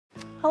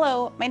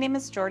Hello, my name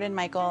is Jordan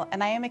Michael,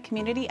 and I am a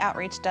community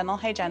outreach dental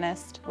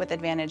hygienist with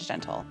Advantage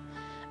Dental.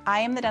 I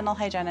am the dental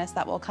hygienist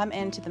that will come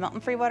into the Milton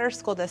Freewater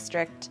School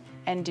District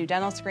and do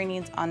dental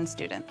screenings on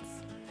students.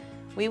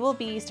 We will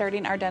be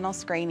starting our dental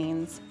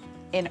screenings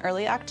in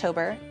early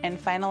October and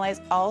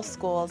finalize all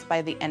schools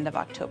by the end of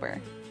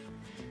October.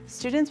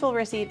 Students will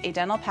receive a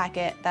dental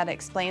packet that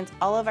explains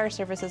all of our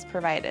services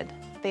provided.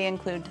 They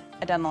include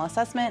a dental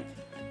assessment,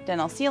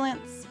 dental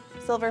sealants,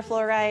 silver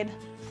fluoride,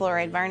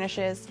 fluoride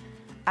varnishes,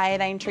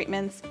 iodine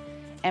treatments,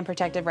 and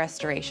protective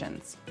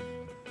restorations.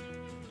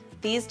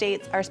 These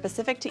dates are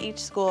specific to each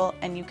school,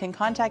 and you can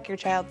contact your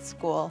child's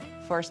school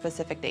for a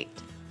specific date.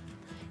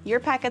 Your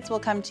packets will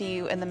come to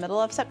you in the middle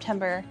of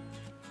September.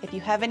 If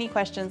you have any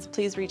questions,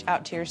 please reach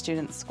out to your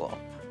student's school.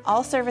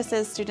 All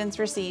services students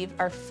receive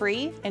are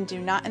free and do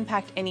not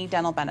impact any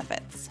dental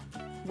benefits.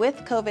 With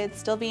COVID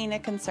still being a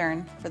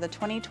concern for the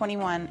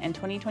 2021 and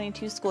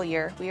 2022 school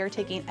year, we are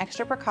taking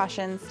extra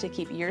precautions to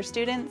keep your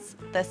students,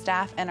 the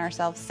staff, and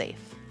ourselves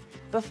safe.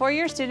 Before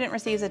your student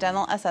receives a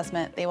dental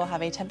assessment, they will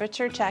have a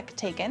temperature check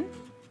taken.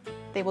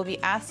 They will be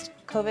asked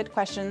COVID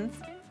questions,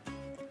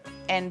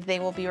 and they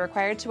will be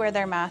required to wear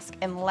their mask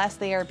unless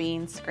they are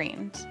being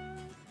screened.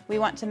 We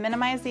want to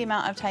minimize the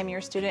amount of time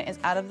your student is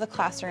out of the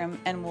classroom,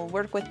 and will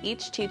work with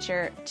each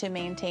teacher to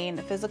maintain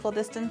physical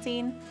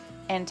distancing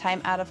and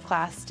time out of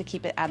class to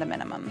keep it at a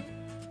minimum.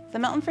 The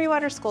Milton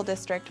Freewater School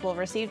District will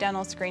receive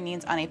dental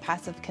screenings on a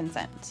passive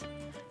consent.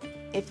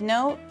 If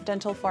no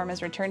dental form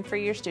is returned for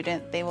your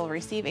student, they will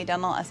receive a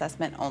dental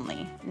assessment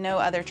only. No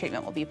other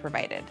treatment will be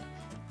provided.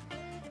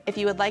 If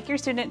you would like your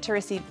student to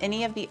receive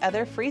any of the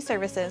other free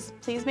services,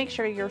 please make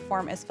sure your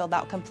form is filled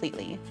out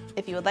completely.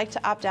 If you would like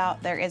to opt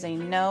out, there is a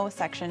no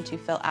section to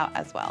fill out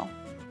as well.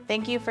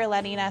 Thank you for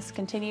letting us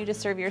continue to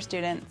serve your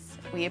students.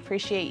 We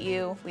appreciate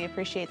you. We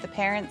appreciate the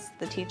parents,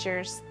 the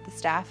teachers, the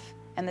staff,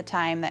 and the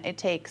time that it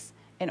takes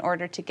in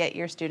order to get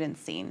your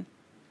students seen.